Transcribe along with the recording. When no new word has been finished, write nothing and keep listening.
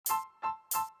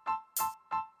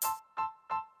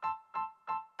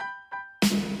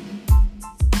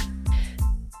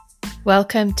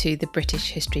Welcome to the British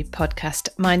History Podcast.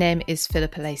 My name is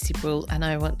Philippa Lacey-Brule and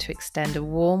I want to extend a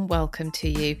warm welcome to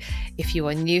you. If you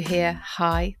are new here,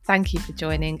 hi, thank you for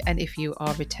joining, and if you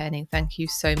are returning, thank you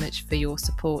so much for your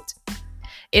support.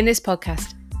 In this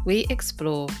podcast, we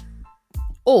explore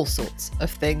all sorts of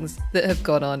things that have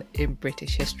gone on in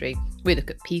British history. We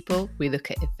look at people, we look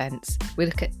at events, we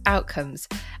look at outcomes,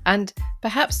 and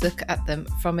perhaps look at them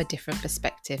from a different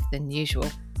perspective than usual.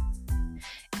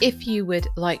 If you would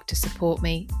like to support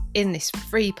me in this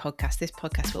free podcast, this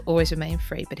podcast will always remain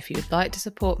free, but if you would like to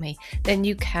support me, then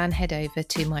you can head over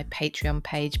to my Patreon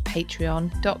page,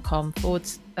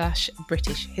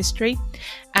 patreon.com/British History,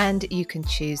 and you can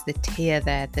choose the tier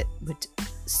there that would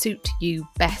suit you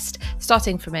best,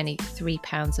 starting from only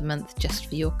 £3 a month, just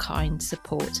for your kind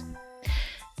support.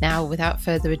 Now, without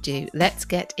further ado, let's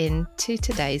get into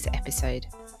today's episode.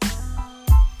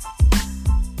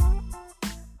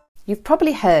 You've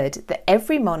probably heard that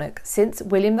every monarch since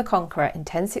William the Conqueror in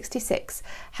 1066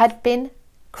 had been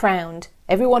crowned.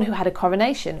 Everyone who had a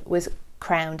coronation was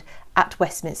crowned at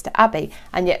Westminster Abbey,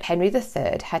 and yet Henry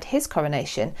III had his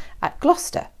coronation at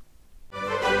Gloucester.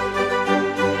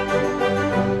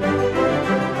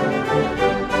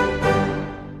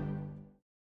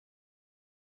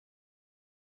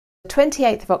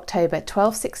 28th of October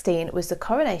 1216 was the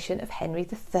coronation of Henry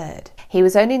III. He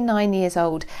was only 9 years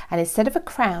old, and instead of a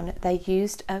crown they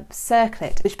used a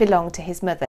circlet which belonged to his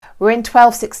mother. We're in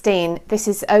 1216. This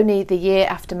is only the year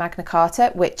after Magna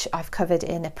Carta, which I've covered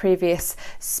in a previous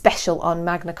special on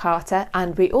Magna Carta,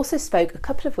 and we also spoke a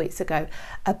couple of weeks ago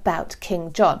about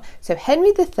King John. So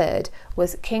Henry III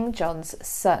was King John's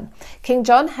son. King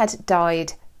John had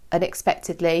died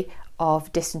unexpectedly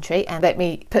of dysentery, and let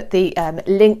me put the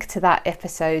link to that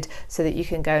episode so that you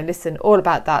can go and listen all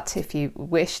about that if you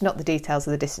wish. Not the details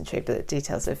of the dysentery, but the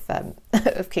details of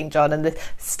King John and the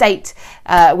state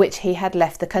which he had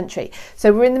left the country.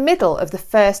 So we're in the middle of the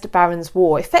First Barons'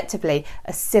 War, effectively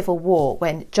a civil war,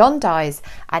 when John dies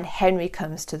and Henry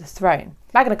comes to the throne.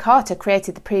 Magna Carta,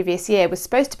 created the previous year, was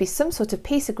supposed to be some sort of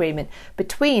peace agreement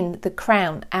between the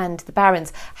Crown and the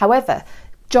Barons. However,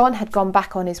 John had gone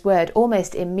back on his word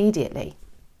almost immediately.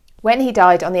 When he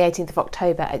died on the 18th of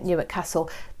October at Newark Castle,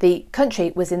 the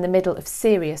country was in the middle of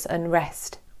serious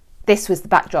unrest. This was the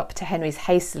backdrop to Henry's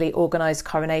hastily organised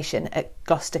coronation at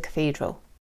Gloucester Cathedral.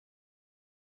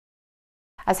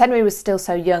 As Henry was still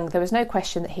so young, there was no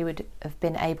question that he would have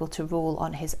been able to rule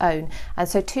on his own, and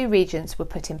so two regents were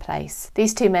put in place.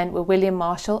 These two men were William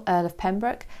Marshal, Earl of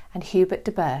Pembroke, and Hubert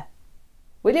de Burgh.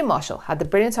 William Marshal had the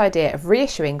brilliant idea of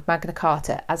reissuing Magna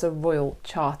Carta as a royal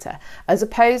charter, as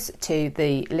opposed to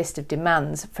the list of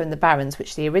demands from the barons,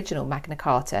 which the original Magna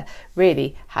Carta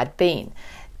really had been.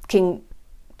 King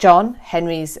John,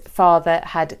 Henry's father,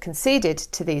 had conceded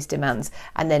to these demands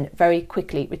and then very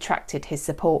quickly retracted his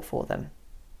support for them.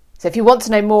 So if you want to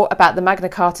know more about the Magna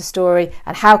Carta story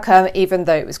and how come, even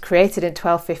though it was created in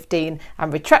 1215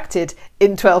 and retracted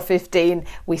in 1215,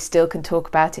 we still can talk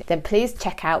about it, then please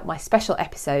check out my special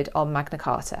episode on Magna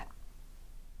Carta.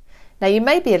 Now, you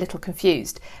may be a little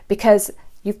confused because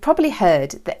you've probably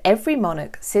heard that every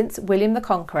monarch since William the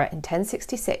Conqueror in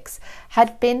 1066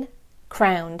 had been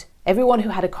crowned. Everyone who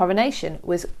had a coronation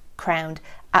was crowned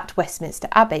at Westminster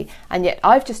Abbey, and yet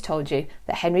I've just told you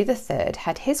that Henry III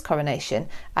had his coronation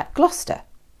at Gloucester.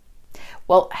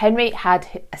 Well, Henry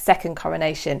had a second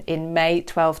coronation in May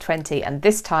 1220, and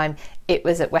this time it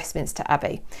was at Westminster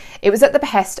Abbey. It was at the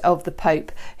behest of the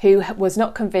Pope, who was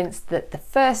not convinced that the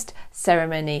first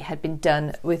ceremony had been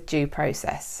done with due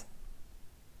process.